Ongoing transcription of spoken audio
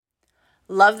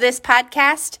Love this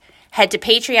podcast? Head to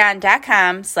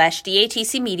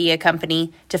patreon.com/DATC Media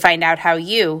Company to find out how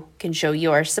you can show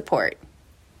your support.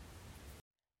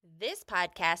 This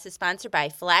podcast is sponsored by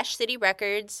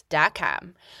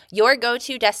FlashCityRecords.com, your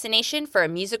go-to destination for a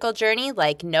musical journey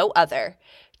like no other.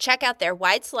 Check out their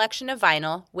wide selection of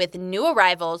vinyl with new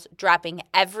arrivals dropping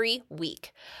every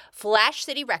week. Flash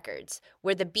City Records,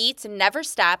 where the beats never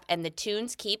stop and the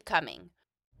tunes keep coming.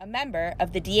 A member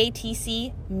of the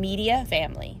DATC Media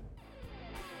family.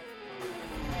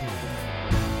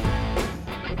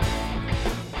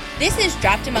 This is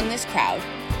Dropped Among This Crowd,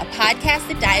 a podcast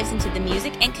that dives into the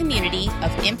music and community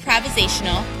of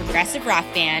improvisational progressive rock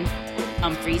band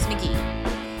Umphrey's McGee.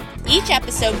 Each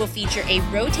episode will feature a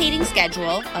rotating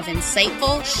schedule of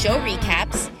insightful show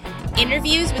recaps,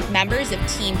 interviews with members of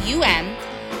Team UM,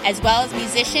 as well as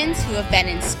musicians who have been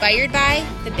inspired by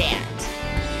the band.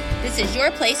 This is your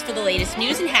place for the latest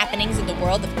news and happenings in the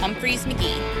world of Umphrey's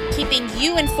McGee, keeping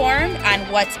you informed on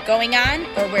what's going on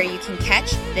or where you can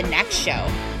catch the next show.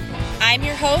 I'm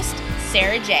your host,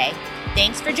 Sarah J.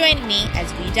 Thanks for joining me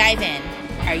as we dive in.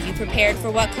 Are you prepared for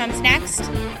what comes next?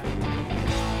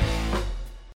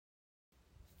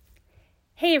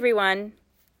 Hey everyone,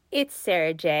 it's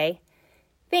Sarah J.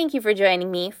 Thank you for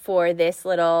joining me for this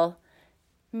little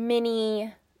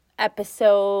mini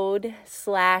episode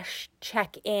 /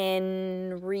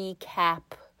 check-in recap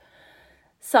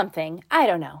something. I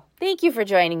don't know. Thank you for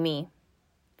joining me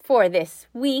for this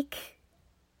week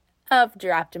of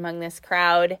Dropped Among This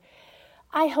Crowd.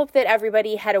 I hope that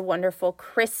everybody had a wonderful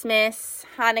Christmas,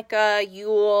 Hanukkah,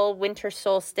 Yule, winter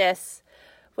solstice,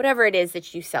 whatever it is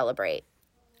that you celebrate.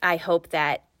 I hope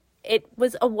that it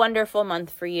was a wonderful month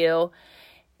for you.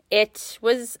 It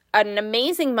was an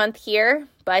amazing month here,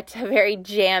 but a very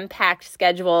jam-packed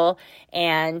schedule,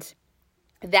 and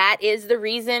that is the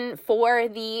reason for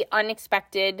the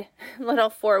unexpected little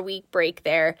 4-week break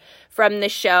there from the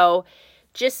show.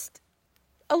 Just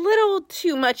a little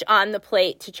too much on the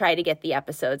plate to try to get the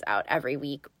episodes out every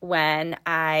week when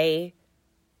I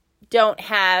don't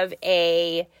have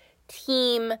a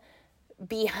team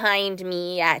behind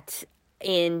me yet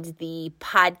in the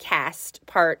podcast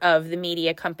part of the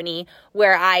media company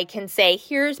where I can say,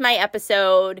 here's my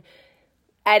episode,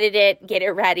 edit it, get it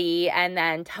ready, and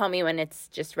then tell me when it's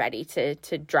just ready to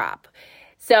drop.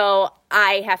 So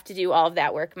I have to do all of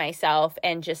that work myself,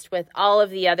 and just with all of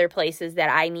the other places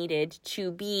that I needed to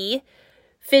be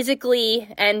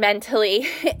physically and mentally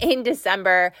in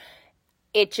December,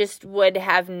 it just would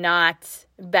have not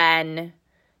been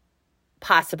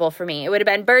possible for me. It would have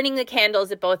been burning the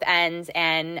candles at both ends,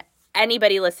 and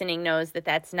anybody listening knows that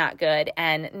that's not good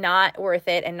and not worth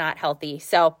it and not healthy.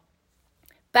 So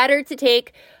better to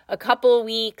take a couple of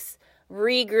weeks,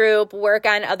 regroup, work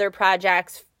on other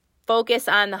projects, focus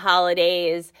on the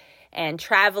holidays and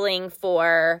traveling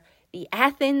for the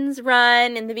Athens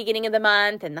run in the beginning of the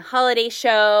month and the holiday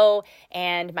show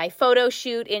and my photo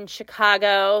shoot in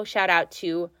Chicago. Shout out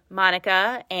to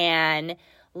Monica and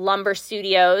Lumber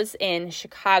Studios in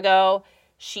Chicago.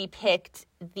 She picked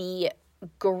the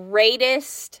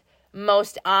greatest,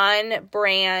 most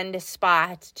on-brand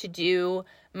spot to do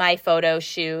my photo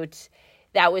shoot.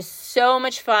 That was so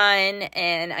much fun,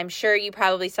 and I'm sure you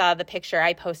probably saw the picture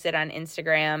I posted on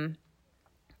Instagram.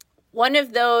 One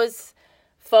of those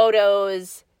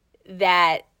photos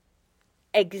that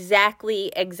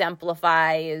exactly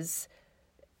exemplifies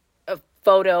a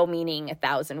photo meaning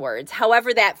 1,000 words.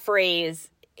 However, that phrase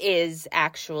is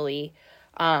actually,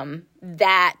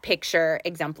 that picture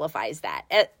exemplifies that.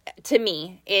 To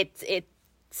me, it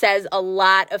says a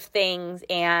lot of things,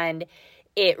 and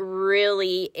it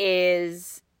really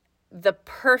is the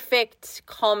perfect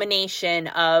culmination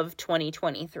of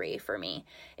 2023 for me.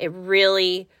 It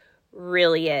really,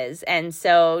 really is. And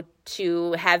so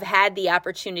to have had the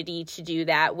opportunity to do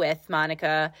that with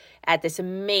Monica at this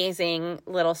amazing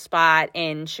little spot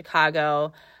in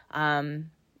Chicago,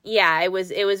 it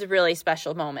was a really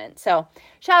special moment. So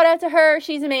shout out to her.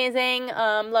 She's amazing.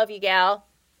 Love you, gal.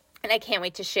 And I can't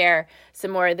wait to share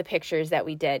some more of the pictures that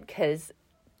we did, because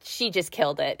she just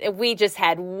killed it. We just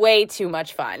had way too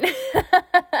much fun.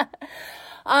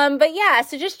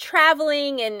 So just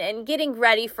traveling and getting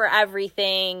ready for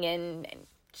everything, and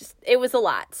just, it was a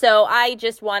lot. So I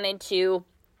just wanted to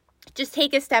just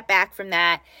take a step back from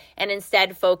that and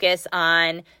instead focus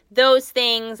on those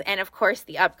things. And of course,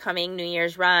 the upcoming New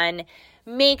Year's run.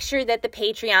 Make sure that the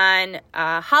Patreon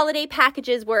holiday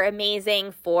packages were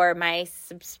amazing for my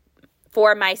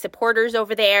supporters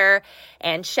over there.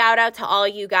 And shout out to all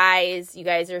you guys. You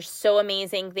guys are so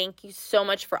amazing. Thank you so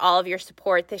much for all of your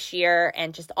support this year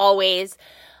and just always.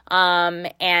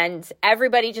 And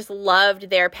everybody just loved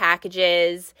their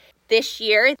packages. This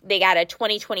year, they got a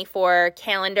 2024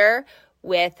 calendar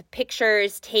with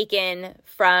pictures taken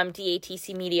from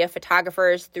DATC Media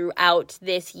photographers throughout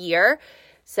this year.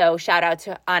 So shout out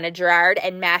to Anna Gerard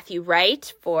and Matthew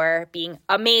Wright for being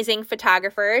amazing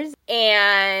photographers.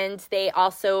 And they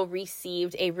also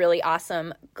received a really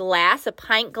awesome glass, a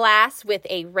pint glass with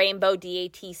a rainbow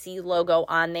DATC logo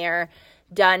on there,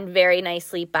 done very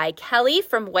nicely by Kelly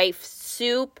from Wife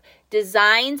Soup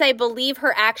Designs. I believe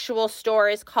her actual store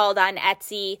is called on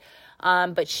Etsy,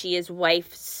 but she is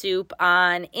Wife Soup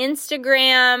on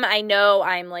Instagram. I know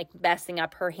I'm like messing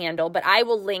up her handle, but I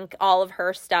will link all of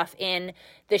her stuff in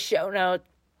the show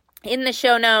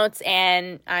notes,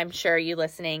 and I'm sure you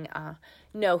listening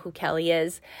know who Kelly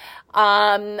is.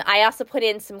 I also put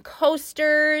in some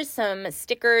coasters, some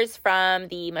stickers from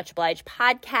the Much Obliged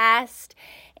podcast,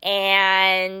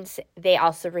 and they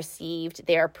also received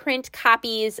their print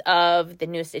copies of the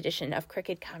newest edition of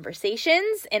Crooked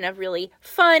Conversations in a really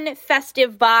fun,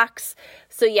 festive box.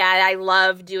 So yeah, I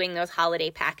love doing those holiday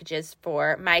packages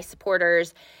for my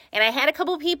supporters. And I had a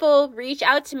couple people reach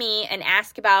out to me and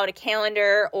ask about a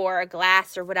calendar or a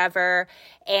glass or whatever.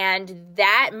 And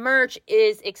that merch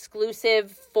is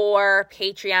exclusive for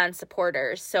Patreon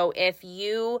supporters. So if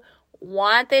you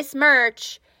want this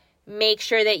merch, make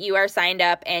sure that you are signed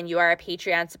up and you are a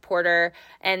Patreon supporter.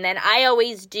 And then I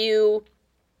always do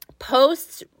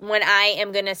posts when I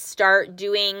am going to start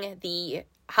doing the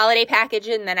holiday package,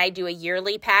 and then I do a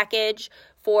yearly package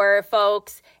for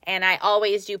folks. And I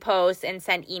always do posts and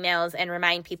send emails and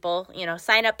remind people,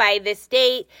 sign up by this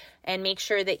date and make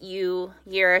sure that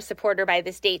you're a supporter by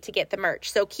this date to get the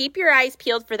merch. So keep your eyes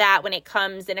peeled for that when it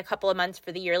comes in a couple of months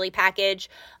for the yearly package.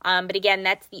 But again,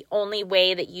 that's the only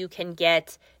way that you can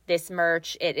get this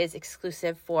merch. It is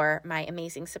exclusive for my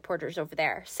amazing supporters over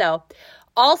there. So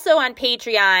also on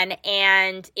Patreon,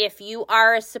 and if you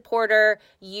are a supporter,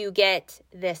 you get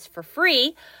this for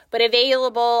free, but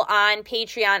available on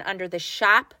Patreon under the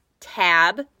shop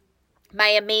tab. My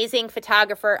amazing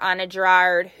photographer, Anna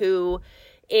Gerard, who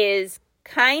is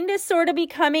kind of sort of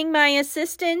becoming my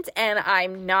assistant, and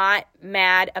I'm not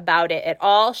mad about it at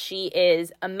all. She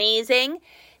is amazing.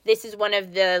 This is one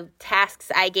of the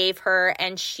tasks I gave her,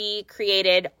 and she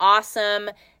created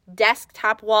awesome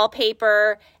desktop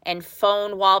wallpaper and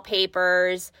phone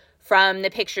wallpapers from the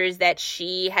pictures that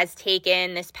she has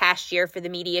taken this past year for the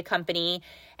media company.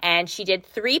 And she did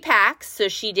 3 packs. So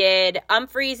she did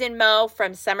Umphreys and Mo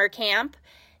from summer camp.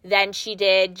 Then she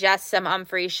did just some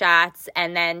Umphreys shots.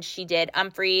 And then she did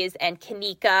Umphreys and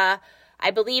Kanika.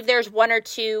 I believe there's 1 or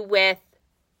 2 with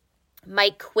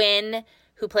Mike Quinn,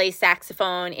 who plays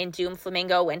saxophone in Doom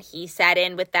Flamingo, when he sat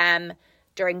in with them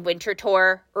during Winter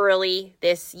Tour early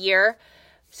this year.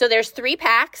 So there's 3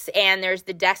 packs, and there's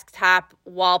the desktop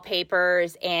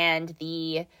wallpapers and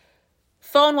the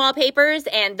phone wallpapers,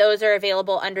 and those are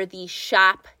available under the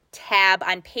shop tab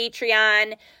on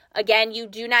Patreon. Again, you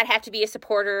do not have to be a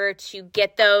supporter to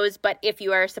get those, but if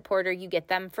you are a supporter, you get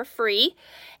them for free.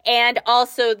 And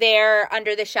also there,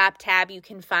 under the shop tab, you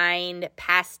can find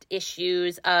past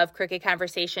issues of Crooked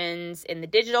Conversations in the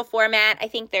digital format. I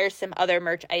think there's some other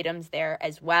merch items there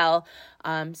as well.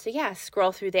 So yeah,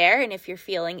 scroll through there, and if you're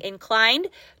feeling inclined,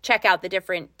 check out the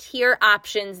different tier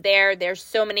options there. There's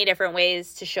so many different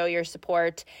ways to show your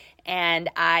support, and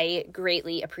I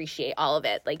greatly appreciate all of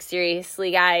it. Like,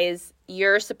 seriously, guys,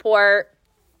 your support,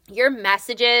 your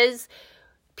messages,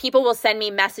 people will send me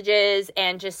messages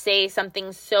and just say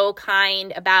something so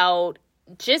kind about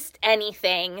just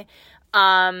anything.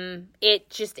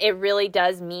 It really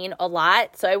does mean a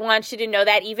lot. So I want you to know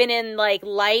that even in like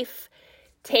life,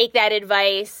 take that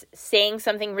advice. Saying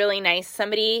something really nice to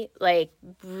somebody like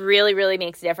really, really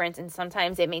makes a difference. And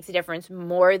sometimes it makes a difference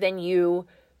more than you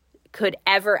could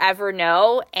ever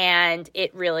know, and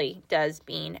it really does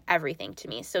mean everything to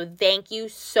me. So thank you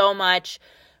so much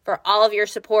for all of your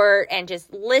support and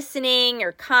just listening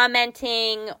or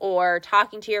commenting or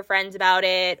talking to your friends about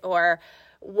it or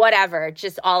whatever,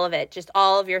 just all of it, just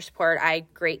all of your support. I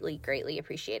greatly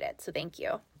appreciate it. So thank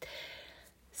you.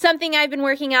 Something I've been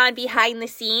working on behind the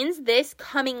scenes this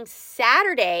coming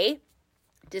Saturday,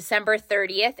 December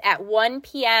 30th at 1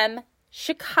 p.m.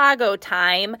 Chicago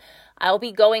time, I'll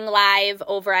be going live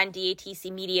over on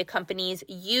DATC Media Company's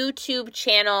YouTube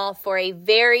channel for a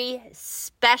very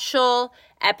special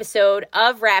episode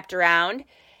of Wrapped Around.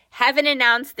 Haven't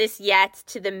announced this yet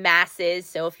to the masses,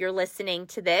 so if you're listening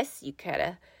to this, you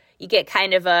get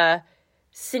kind of a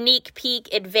sneak peek,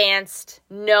 advanced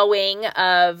knowing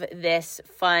of this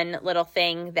fun little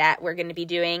thing that we're going to be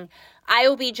doing. I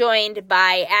will be joined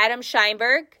by Adam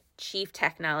Scheinberg, Chief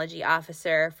Technology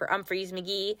Officer for Umphrey's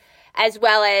McGee, as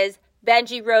well as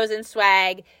Benji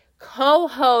Rosenzweig,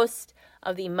 co-host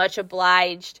of the Much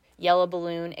Obliged Yellow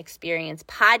Balloon Experience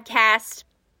podcast.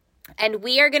 And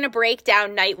we are going to break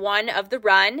down night one of the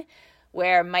run,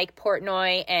 where Mike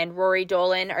Portnoy and Rory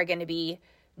Dolan are going to be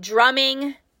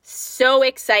drumming. So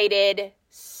excited.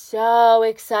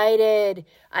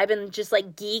 I've been just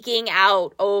like geeking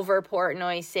out over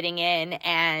Portnoy sitting in,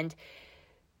 and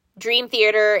Dream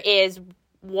Theater is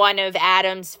one of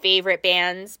Adam's favorite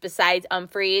bands besides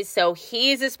Umphrey's, so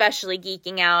he's especially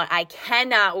geeking out. I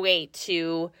cannot wait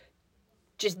to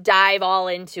just dive all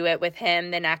into it with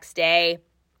him the next day.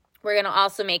 We're going to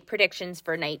also make predictions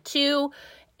for night 2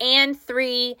 and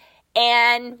 3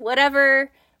 and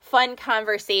whatever fun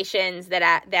conversations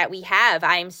that we have.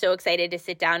 I'm so excited to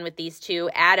sit down with these two.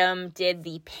 Adam did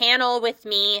the panel with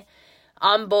me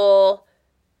on Bowl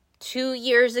 2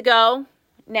 years ago.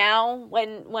 Now,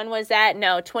 when was that?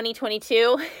 No,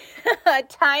 2022.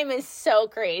 Time is so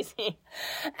crazy.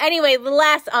 Anyway, the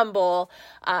last Bowl,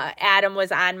 Adam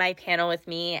was on my panel with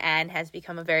me and has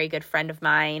become a very good friend of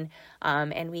mine.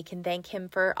 And we can thank him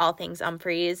for all things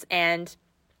Umphrey's, and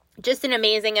just an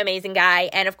amazing, amazing guy.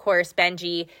 And of course,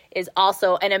 Benji is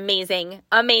also an amazing,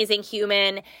 amazing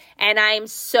human. And I'm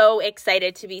so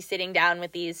excited to be sitting down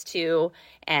with these two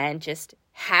and just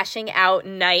hashing out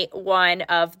night one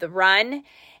of the run.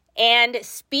 And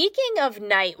speaking of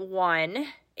night one,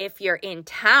 if you're in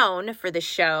town for the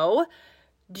show,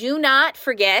 do not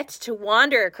forget to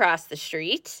wander across the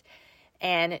street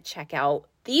and check out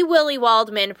the Willie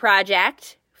Waldman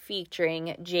Project,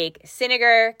 featuring Jake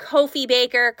Siniger, Kofi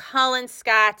Baker, Colin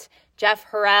Scott, Jeff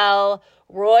Harrell,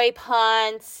 Roy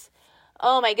Ponce.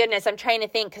 Oh my goodness, I'm trying to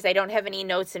think because I don't have any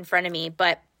notes in front of me,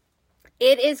 but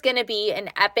it is going to be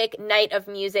an epic night of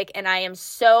music, and I am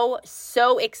so,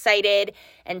 so excited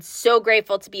and so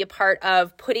grateful to be a part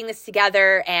of putting this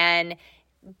together and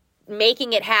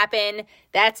making it happen.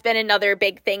 That's been another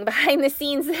big thing behind the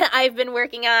scenes that I've been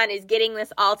working on, is getting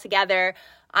this all together.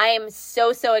 I am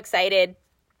so, so excited.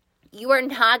 You are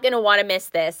not going to want to miss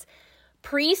this.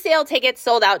 Pre-sale tickets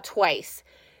sold out twice.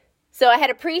 So I had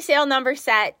a pre-sale number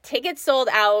set. Tickets sold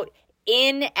out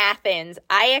in Athens.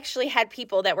 I actually had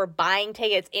people that were buying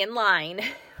tickets in line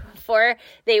before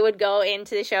they would go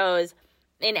into the shows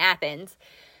in Athens.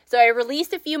 So I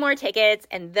released a few more tickets,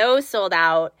 and those sold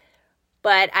out.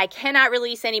 But I cannot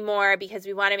release any more because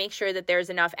we want to make sure that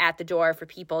there's enough at the door for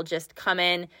people just come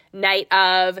in night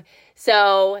of.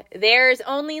 So there's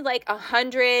only like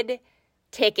 100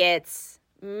 tickets,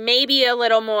 maybe a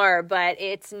little more, but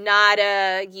it's not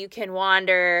a you can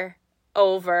wander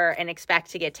over and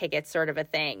expect to get tickets sort of a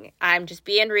thing. I'm just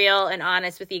being real and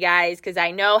honest with you guys because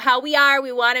I know how we are.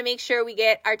 We want to make sure we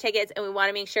get our tickets, and we want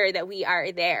to make sure that we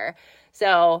are there.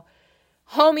 So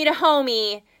homie to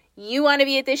homie, you want to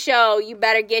be at the show, you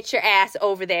better get your ass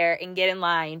over there and get in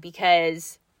line,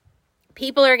 because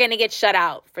people are going to get shut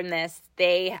out from this.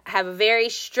 They have a very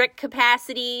strict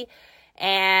capacity,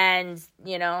 and,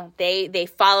 you know, they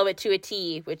follow it to a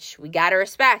T, which we got to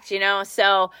respect, you know.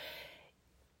 So,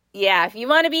 yeah, if you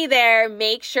want to be there,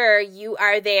 make sure you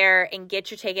are there and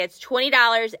get your tickets.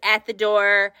 $20 at the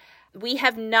door. We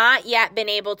have not yet been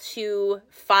able to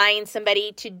find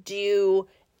somebody to do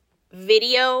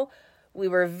video. We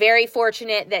were very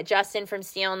fortunate that Justin from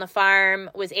Steel on the Farm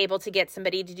was able to get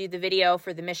somebody to do the video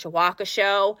for the Mishawaka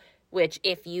show, which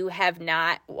if you have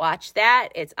not watched that,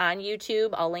 it's on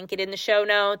YouTube. I'll link it in the show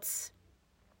notes.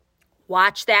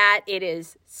 Watch that. It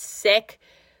is sick.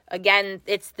 Again,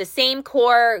 it's the same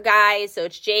core guys. So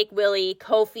it's Jake, Willie,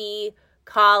 Kofi,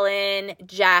 Colin,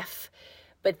 Jeff.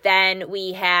 But then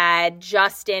we had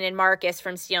Justin and Marcus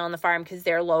from Steel on the Farm because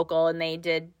they're local and they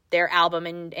did their album,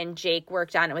 and Jake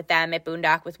worked on it with them at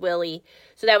Boondock with Willie.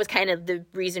 So that was kind of the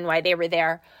reason why they were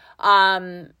there.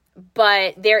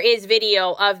 But there is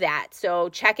video of that. So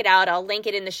check it out. I'll link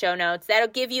it in the show notes. That'll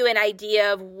give you an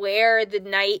idea of where the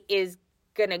night is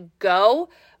going to go.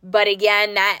 But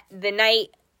again, that the night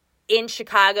in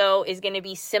Chicago is going to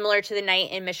be similar to the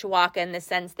night in Mishawaka in the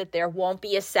sense that there won't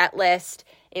be a set list.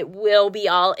 It will be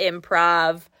all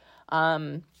improv.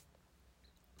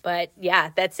 But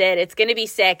yeah, that's it. It's going to be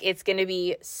sick. It's going to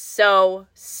be so,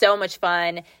 so much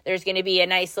fun. There's going to be a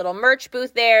nice little merch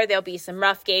booth there. There'll be some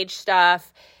rough gauge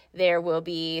stuff. There will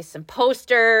be some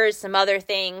posters, some other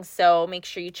things. So make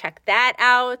sure you check that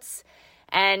out.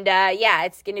 And yeah,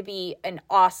 it's going to be an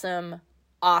awesome,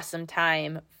 awesome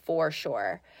time for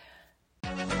sure.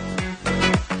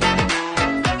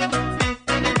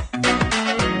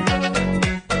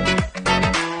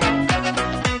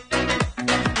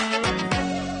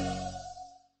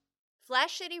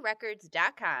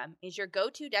 FlashCityRecords.com is your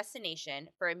go-to destination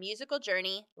for a musical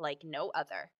journey like no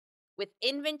other. With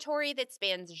inventory that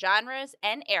spans genres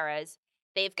and eras,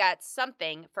 they've got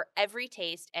something for every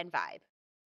taste and vibe.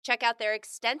 Check out their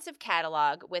extensive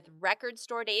catalog with Record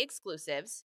Store Day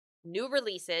exclusives, new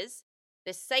releases,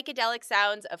 the psychedelic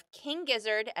sounds of King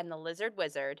Gizzard and the Lizard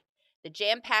Wizard, the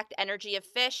jam-packed energy of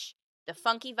Fish, the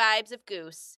funky vibes of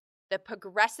Goose, the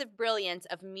progressive brilliance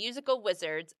of musical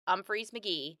wizards Umphrey's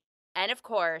McGee, and of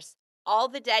course, all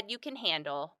the dead you can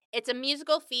handle. It's a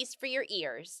musical feast for your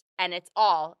ears, and it's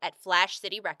all at Flash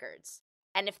City Records.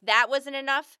 And if that wasn't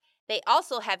enough, they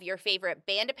also have your favorite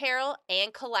band apparel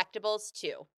and collectibles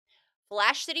too.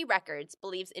 Flash City Records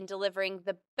believes in delivering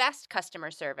the best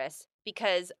customer service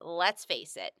because, let's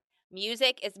face it,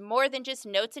 music is more than just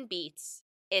notes and beats,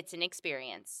 it's an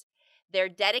experience. Their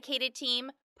dedicated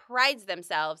team prides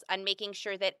themselves on making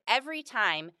sure that every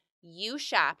time you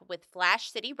shop with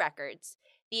Flash City Records,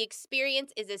 the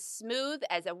experience is as smooth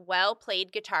as a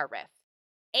well-played guitar riff.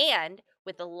 And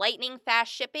with the lightning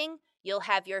fast shipping, you'll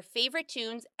have your favorite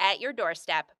tunes at your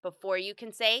doorstep before you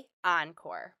can say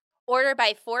encore. Order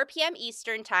by 4 p.m.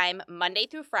 Eastern Time, Monday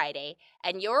through Friday,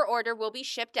 and your order will be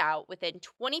shipped out within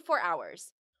 24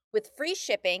 hours, with free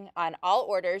shipping on all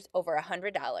orders over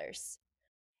 $100.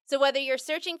 So whether you're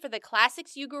searching for the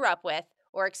classics you grew up with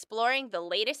or exploring the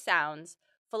latest sounds,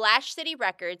 Flash City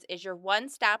Records is your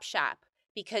one-stop shop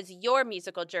because your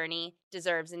musical journey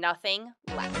deserves nothing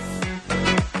less.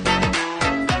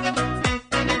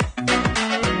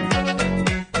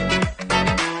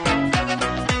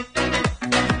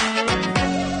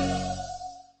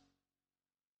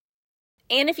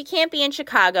 And if you can't be in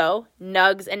Chicago,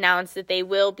 Nugs announced that they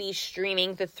will be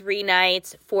streaming the 3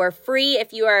 nights for free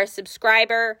if you are a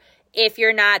subscriber. If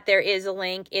you're not, there is a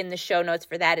link in the show notes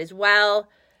for that as well.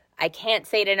 I can't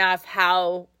say it enough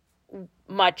how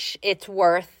much it's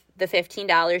worth the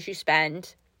 $15 you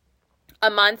spend a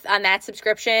month on that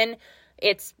subscription.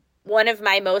 It's one of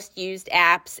my most used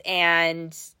apps,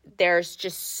 and there's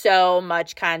just so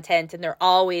much content, and they're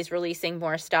always releasing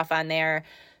more stuff on there.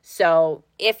 So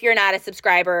if you're not a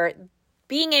subscriber,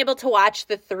 being able to watch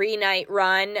the 3-night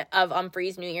run of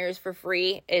Umphrey's New Year's for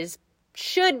free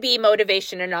should be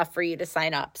motivation enough for you to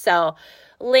sign up. So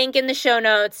link in the show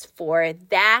notes for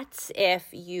that if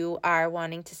you are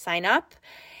wanting to sign up.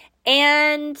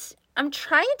 And I'm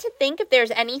trying to think if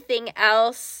there's anything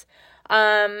else.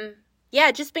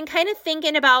 Just been kind of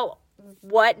thinking about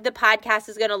what the podcast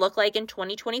is going to look like in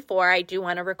 2024. I do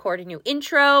want to record a new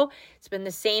intro. It's been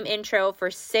the same intro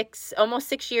for almost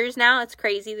 6 years now. It's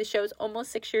crazy. The show's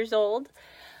almost 6 years old.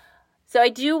 So I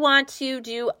do want to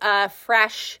do a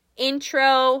fresh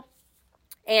intro,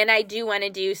 and I do want to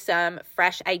do some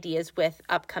fresh ideas with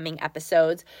upcoming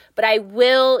episodes. But I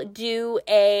will do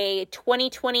a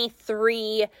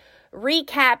 2023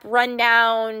 recap,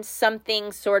 rundown,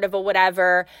 something sort of a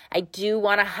whatever. I do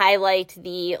want to highlight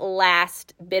the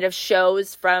last bit of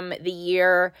shows from the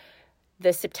year,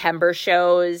 the September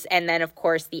shows, and then, of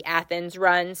course, the Athens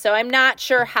run. So I'm not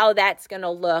sure how that's going to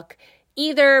look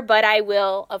either, but I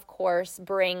will, of course,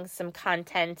 bring some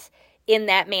content in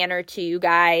that manner to you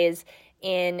guys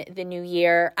in the new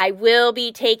year. I will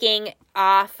be taking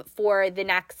off for the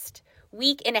next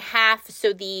week and a half,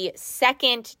 so the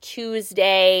second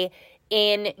Tuesday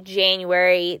in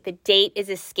January. The date is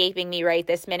escaping me right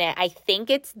this minute. I think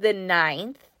it's the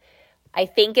 9th.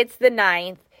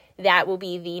 That will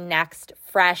be the next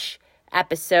fresh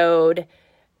episode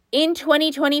in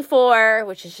 2024,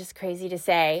 which is just crazy to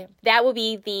say. That will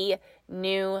be the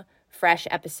new fresh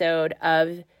episode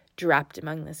of Dropped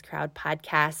Among This Crowd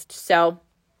podcast. So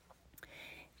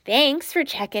thanks for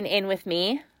checking in with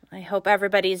me. I hope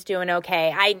everybody's doing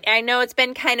okay. I know it's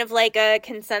been kind of like a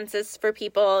consensus for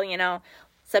people,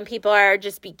 some people are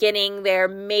just beginning their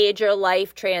major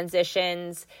life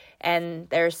transitions, and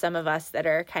there's some of us that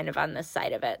are kind of on this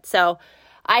side of it. So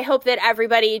I hope that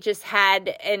everybody just had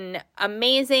an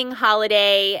amazing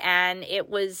holiday, and it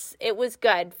was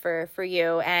good for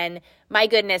you. And my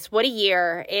goodness, what a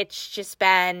year. It's just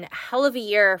been a hell of a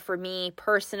year for me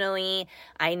personally.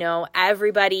 I know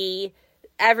everybody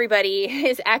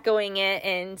is echoing it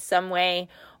in some way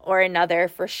or another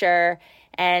for sure.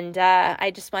 And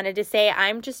I just wanted to say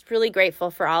I'm just really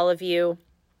grateful for all of you.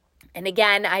 And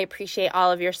again, I appreciate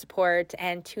all of your support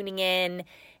and tuning in.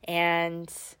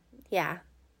 And yeah,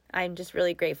 I'm just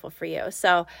really grateful for you.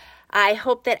 So I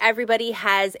hope that everybody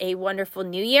has a wonderful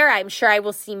new year. I'm sure I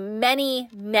will see many,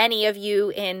 many of you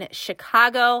in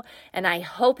Chicago. And I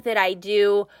hope that I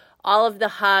do. All of the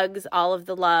hugs, all of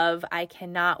the love. I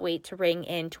cannot wait to ring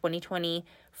in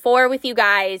 2024 with you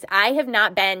guys. I have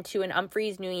not been to an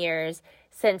Umphrey's New Year's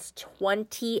since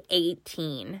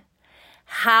 2018.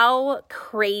 How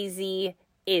crazy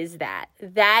is that?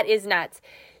 That is nuts.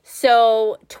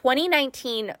 So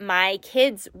 2019, my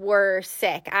kids were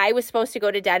sick. I was supposed to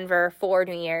go to Denver for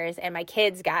New Year's and my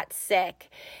kids got sick.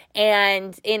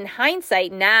 And in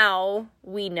hindsight, now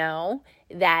we know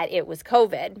that it was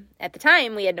COVID. At the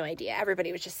time, we had no idea.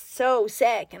 Everybody was just so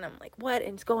sick. And I'm like, what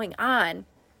is going on?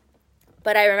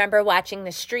 But I remember watching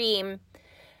the stream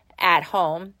at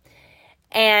home.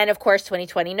 And of course,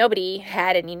 2020, nobody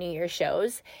had any New Year's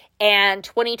shows. And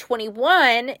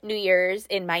 2021 New Year's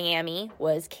in Miami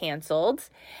was canceled.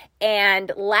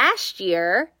 And last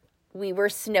year, we were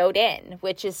snowed in,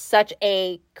 which is such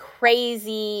a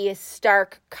crazy,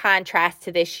 stark contrast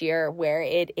to this year where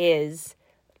it is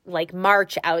like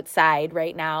March outside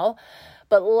right now.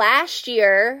 But last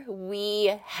year,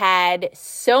 we had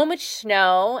so much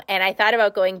snow, and I thought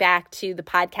about going back to the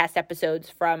podcast episodes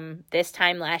from this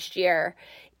time last year,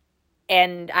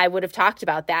 and I would have talked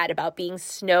about that, about being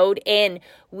snowed in.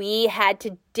 We had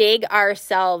to dig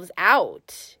ourselves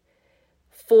out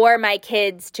for my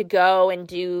kids to go and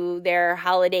do their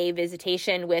holiday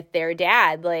visitation with their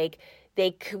dad. Like,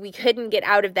 we couldn't get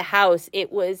out of the house.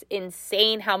 It was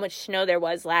insane how much snow there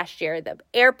was last year. The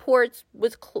airport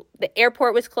was closed. The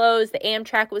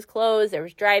Amtrak was closed. There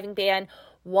was driving ban.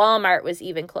 Walmart was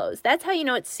even closed. That's how you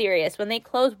know it's serious. When they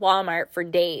close Walmart for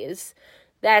days,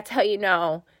 that's how you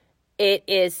know it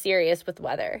is serious with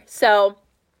weather. So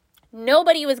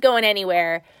nobody was going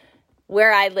anywhere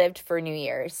where I lived for New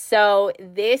Year's. So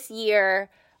this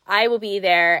year I will be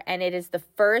there, and it is the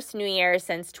first New Year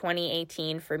since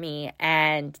 2018 for me,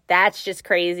 and that's just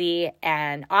crazy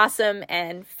and awesome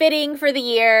and fitting for the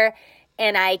year,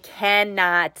 and I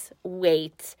cannot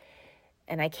wait,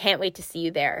 and I can't wait to see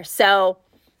you there. So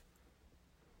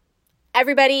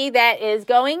everybody that is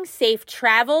going, safe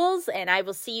travels, and I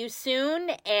will see you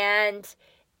soon, and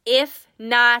if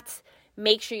not,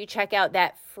 make sure you check out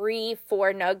that free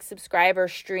 4NUG subscriber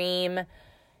stream.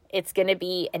 It's going to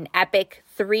be an epic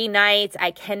 3 nights.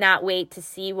 I cannot wait to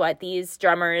see what these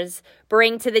drummers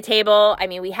bring to the table. I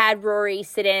mean, we had Rory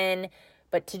sit in,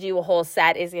 but to do a whole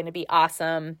set is going to be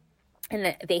awesome.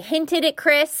 And they hinted at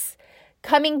Chris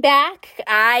coming back.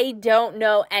 I don't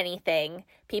know anything.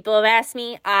 People have asked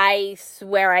me. I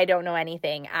swear I don't know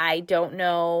anything. I don't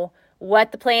know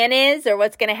what the plan is or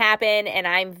what's going to happen, and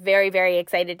I'm very, very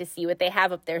excited to see what they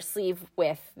have up their sleeve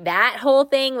with that whole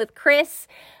thing with Chris.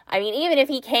 I mean, even if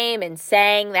he came and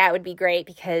sang, that would be great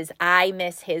because I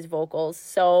miss his vocals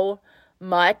so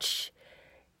much.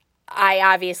 I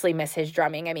obviously miss his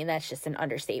drumming. I mean, that's just an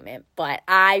understatement, but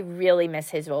I really miss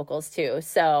his vocals too.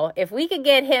 So if we could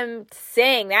get him to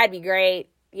sing, that'd be great.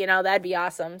 You know, that'd be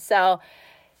awesome. So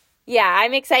yeah,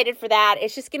 I'm excited for that.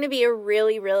 It's just going to be a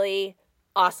really, really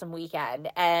awesome weekend.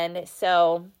 And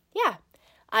so, yeah,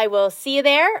 I will see you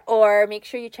there, or make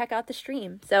sure you check out the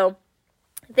stream. So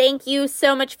thank you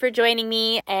so much for joining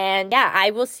me. And yeah,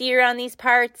 I will see you around these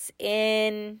parts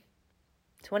in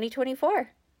 2024.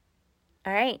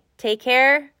 All right. Take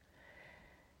care.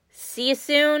 See you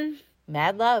soon.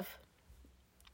 Mad love.